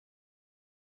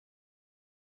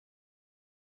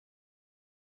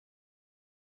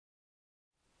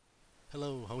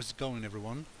Hello, how's it going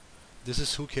everyone? This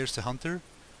is Who Cares theHunter,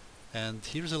 and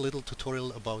here's a little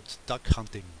tutorial about duck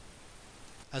hunting.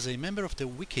 As a member of the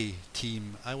wiki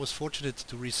team, I was fortunate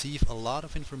to receive a lot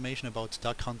of information about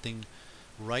duck hunting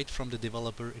right from the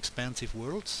developer Expansive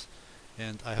Worlds,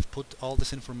 and I have put all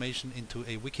this information into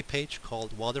a wiki page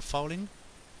called waterfowling.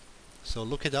 So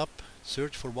look it up,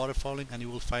 search for waterfowling, and you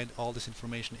will find all this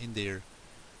information in there.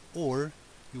 Or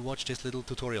you watch this little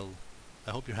tutorial.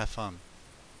 I hope you have fun.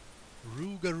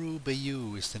 Rougarou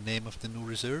Bayou is the name of the new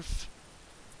reserve,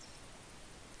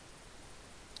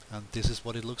 and this is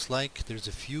what it looks like. There's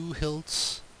a few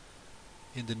hills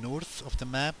in the north of the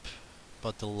map,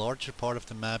 but the larger part of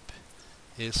the map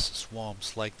is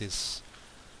swamps like this,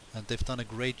 and they've done a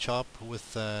great job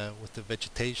with the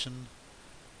vegetation.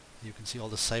 You can see all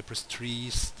the cypress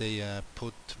trees. They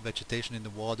put vegetation in the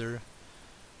water,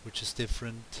 which is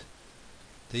different.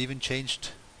 They even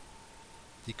changed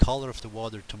the color of the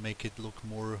water to make it look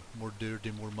more dirty,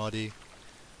 more muddy,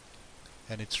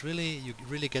 and it's really, you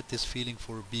really get this feeling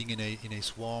for being in a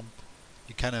swamp.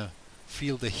 You kind of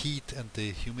feel the heat and the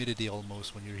humidity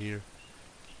almost when you're here.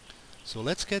 So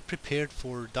let's get prepared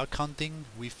for duck hunting.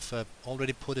 We've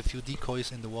already put a few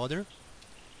decoys in the water,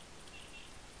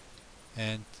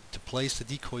 and to place the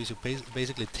decoys you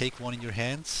basically take one in your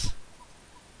hands.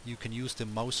 You can use the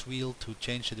mouse wheel to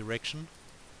change the direction,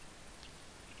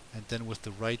 and then with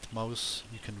the right mouse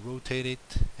you can rotate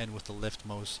it, and with the left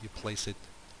mouse you place it.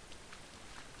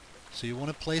 So you want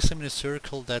to place them in a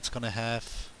circle that's gonna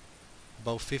have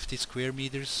about 50 square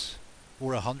meters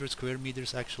or 100 square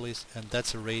meters actually, and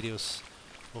that's a radius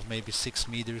of maybe 6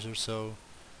 meters or so.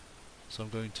 So I'm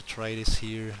going to try this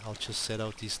here. I'll just set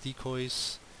out these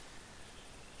decoys,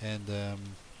 and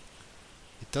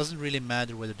it doesn't really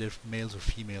matter whether they're males or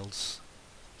females.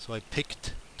 So I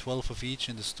picked 12 of each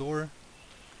in the store,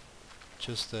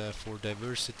 just for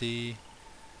diversity,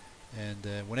 and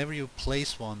whenever you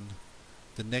place one,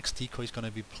 the next decoy is going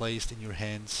to be placed in your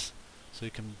hands, so you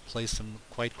can place them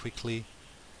quite quickly.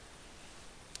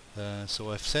 So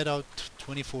I've set out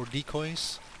 24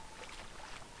 decoys.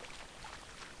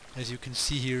 As you can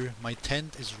see here, my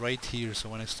tent is right here, so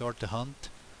when I start the hunt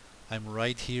I'm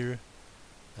right here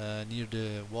near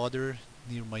the water,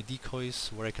 near my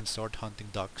decoys, where I can start hunting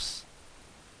ducks.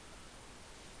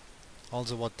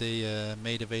 Also what they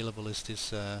made available is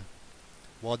this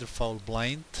waterfowl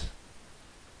blind.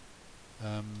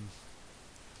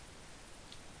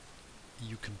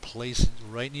 You can place it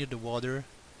right near the water,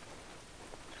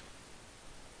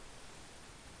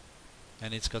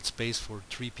 and it's got space for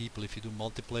 3 people. If you do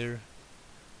multiplayer,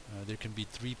 there can be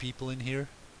 3 people in here,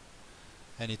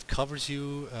 and it covers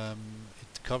you.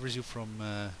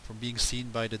 From being seen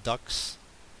by the ducks.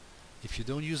 If you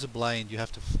don't use a blind, you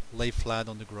have to lay flat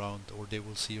on the ground, or they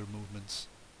will see your movements.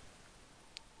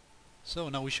 So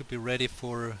now we should be ready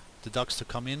for the ducks to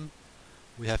come in.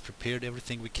 We have prepared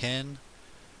everything we can.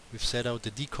 We've set out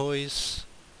the decoys.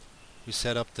 We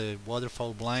set up the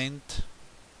waterfowl blind.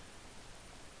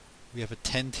 We have a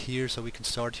tent here, so we can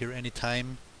start here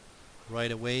anytime,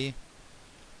 right away.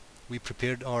 We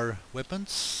prepared our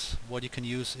weapons. What you can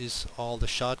use is all the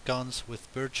shotguns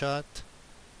with birdshot.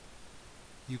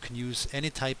 You can use any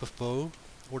type of bow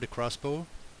or the crossbow,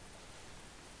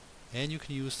 and you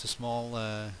can use the small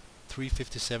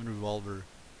 357 revolver.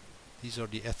 These are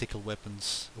the ethical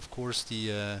weapons. Of course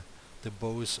the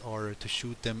bows are to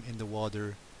shoot them in the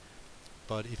water,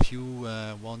 but if you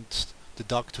want the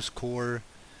duck to score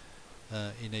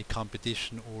in a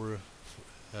competition or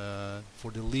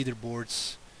for the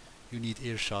leaderboards, you need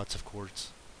air shots, of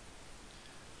course.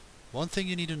 One thing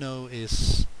you need to know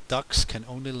is ducks can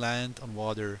only land on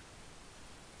water,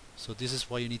 so this is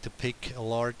why you need to pick a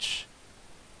large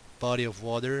body of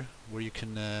water where you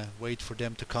can wait for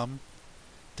them to come.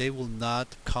 They will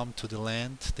not come to the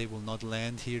land, they will not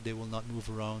land here, they will not move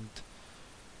around,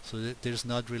 so there's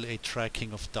not really a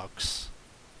tracking of ducks.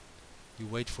 You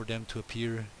wait for them to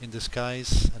appear in the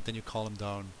skies, and then you call them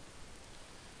down.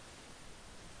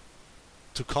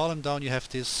 To call them down you have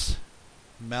this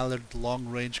mallard long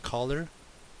range collar.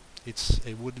 It's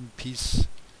a wooden piece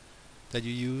that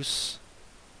you use,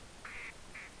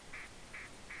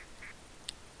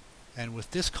 and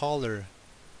with this collar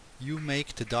you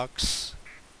make the ducks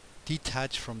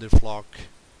detach from their flock.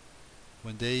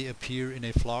 When they appear in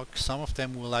a flock, some of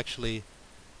them will actually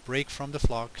break from the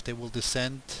flock. They will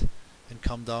descend and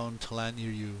come down to land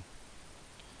near you.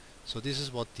 So this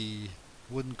is what the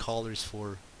wooden collar is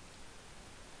for.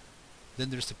 Then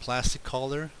there's the plastic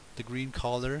collar, the green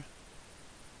collar,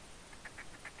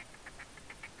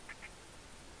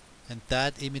 and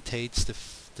that imitates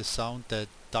the sound that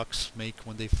ducks make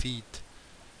when they feed.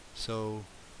 So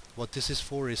What this is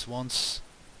for is once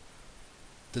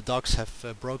the ducks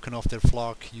have broken off their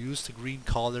flock, you use the green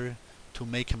collar to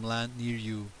make them land near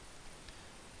you.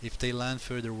 If they land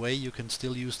further away, you can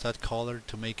still use that collar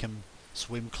to make them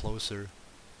swim closer.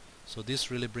 So this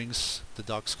really brings the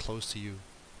ducks close to you.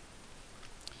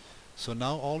 So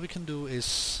now all we can do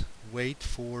is wait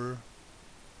for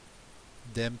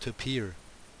them to appear.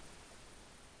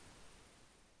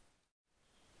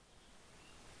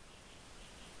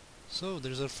 So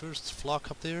there's our first flock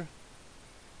up there.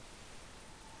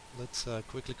 Let's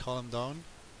quickly call them down.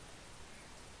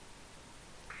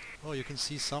 Oh, you can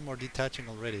see some are detaching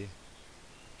already,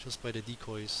 just by the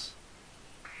decoys.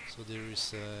 So there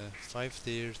is 5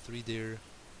 there, 3 there.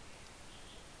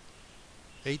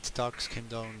 8 ducks came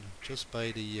down just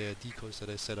by the decoys that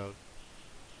I set out.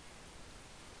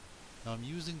 Now I'm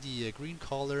using the green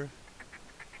collar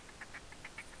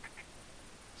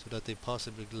so that they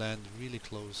possibly land really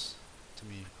close to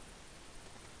me.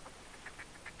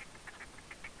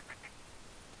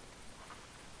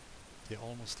 They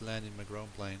almost land in my ground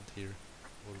blind here,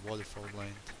 or waterfall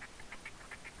blind.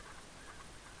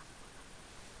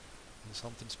 And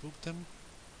something spooked them.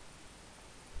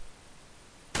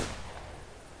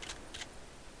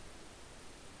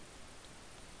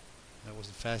 That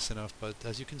wasn't fast enough, but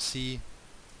as you can see,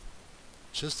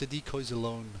 just the decoys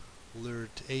alone lured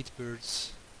 8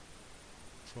 birds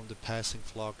from the passing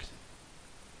flock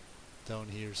down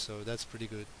here, so that's pretty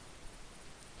good.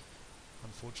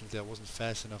 Unfortunately I wasn't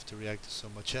fast enough to react to so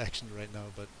much action right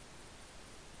now, but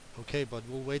okay, but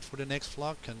we'll wait for the next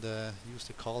flock and use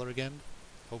the collar again.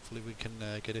 Hopefully we can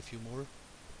get a few more.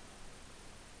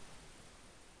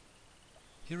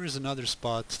 Here is another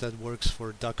spot that works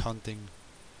for duck hunting.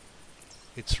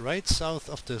 It's right south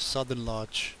of the southern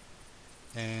lodge,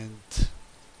 and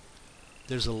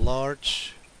there's a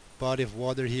large body of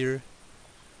water here.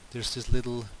 There's this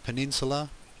little peninsula,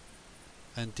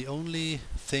 and the only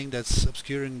thing that's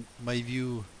obscuring my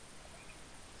view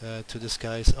to the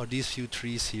skies are these few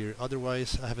trees here.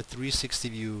 Otherwise I have a 360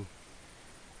 view,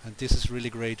 and this is really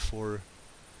great for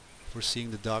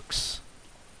seeing the ducks.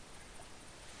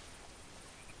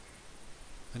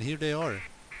 And here they are.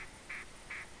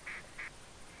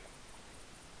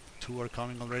 2 are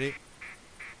coming already.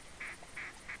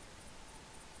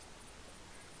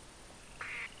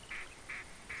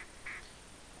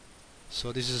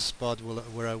 So this is a spot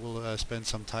where I will spend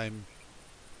some time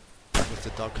with the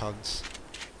duck hunts.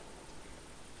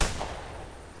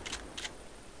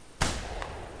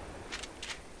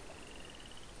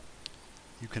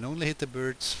 You can only hit the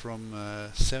birds from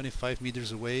 75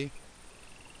 meters away,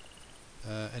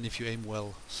 and if you aim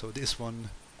well. So this one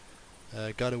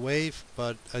got away,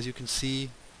 but as you can see,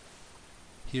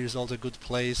 here's also a good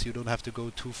place. You don't have to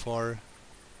go too far.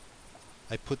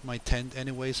 I put my tent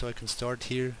anyway so I can start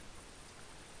here,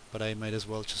 but I might as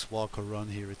well just walk or run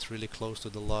here. It's really close to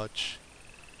the lodge.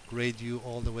 Great view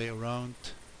all the way around.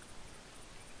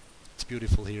 It's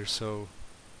beautiful here, so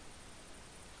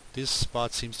this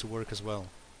spot seems to work as well.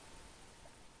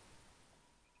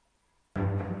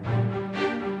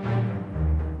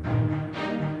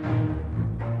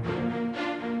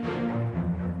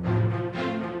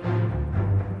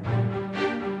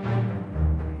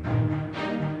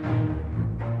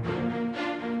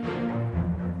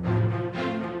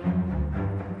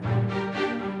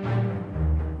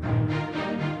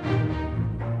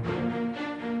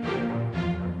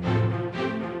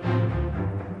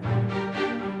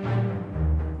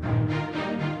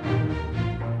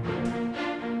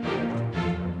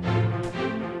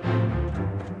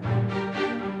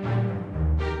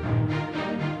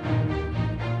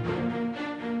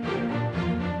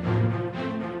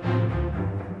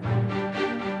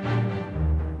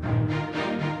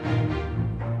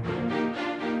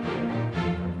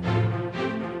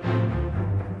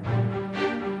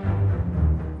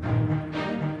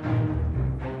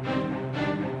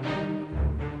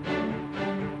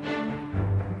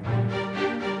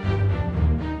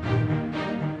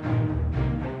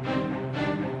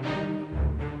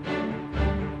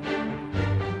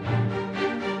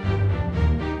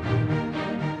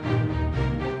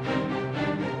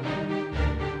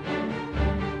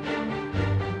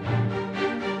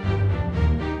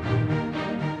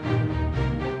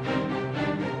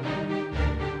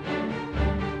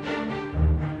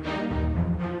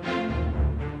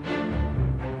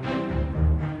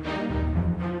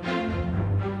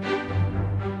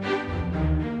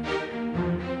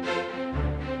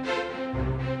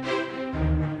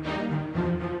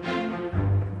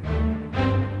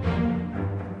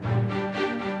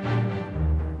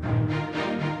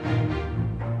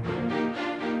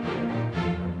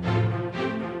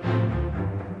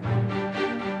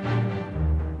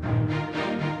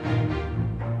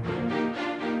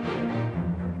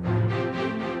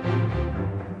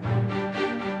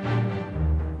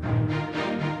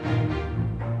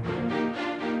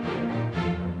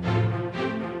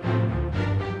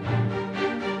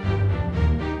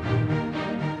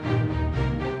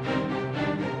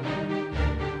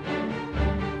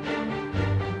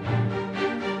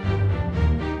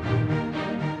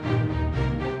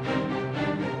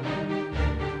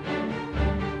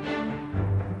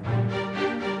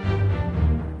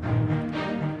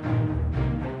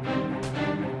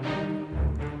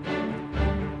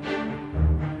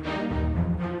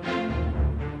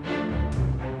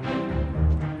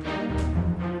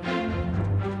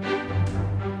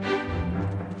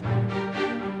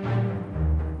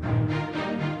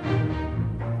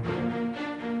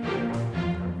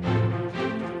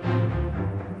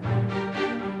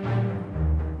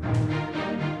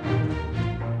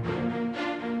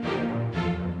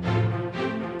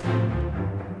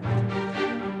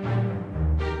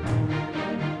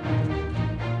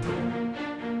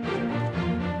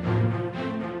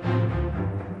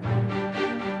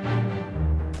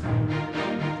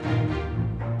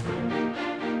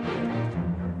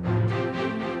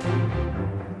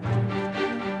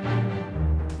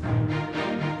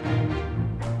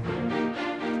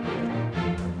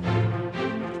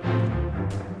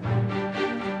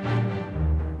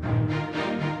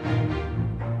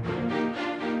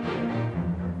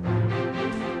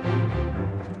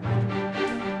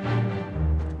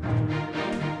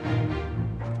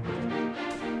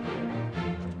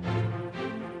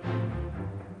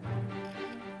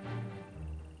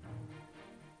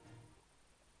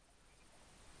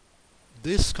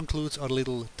 This concludes our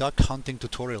little duck hunting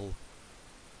tutorial.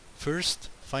 First,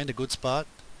 find a good spot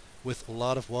with a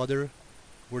lot of water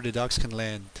where the ducks can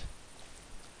land.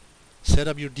 Set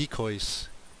up your decoys.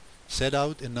 Set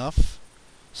out enough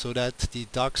so that the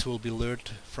ducks will be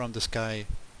lured from the sky.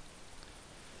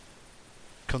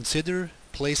 Consider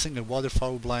placing a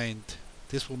waterfowl blind.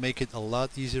 This will make it a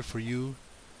lot easier for you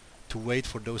to wait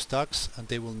for those ducks and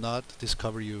they will not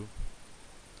discover you.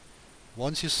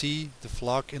 Once you see the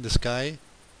flock in the sky,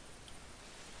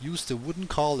 use the wooden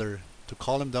collar to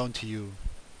call them down to you.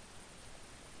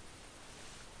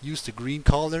 Use the green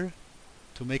collar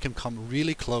to make them come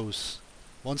really close.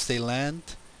 Once they land,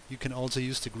 you can also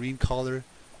use the green collar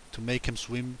to make them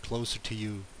swim closer to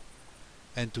you.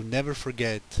 And to never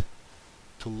forget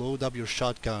to load up your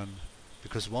shotgun,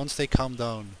 because once they come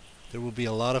down, there will be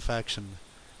a lot of action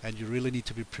and you really need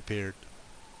to be prepared.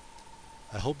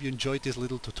 I hope you enjoyed this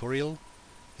little tutorial,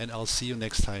 and I'll see you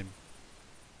next time.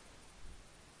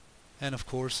 And of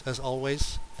course, as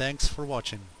always, thanks for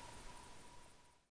watching.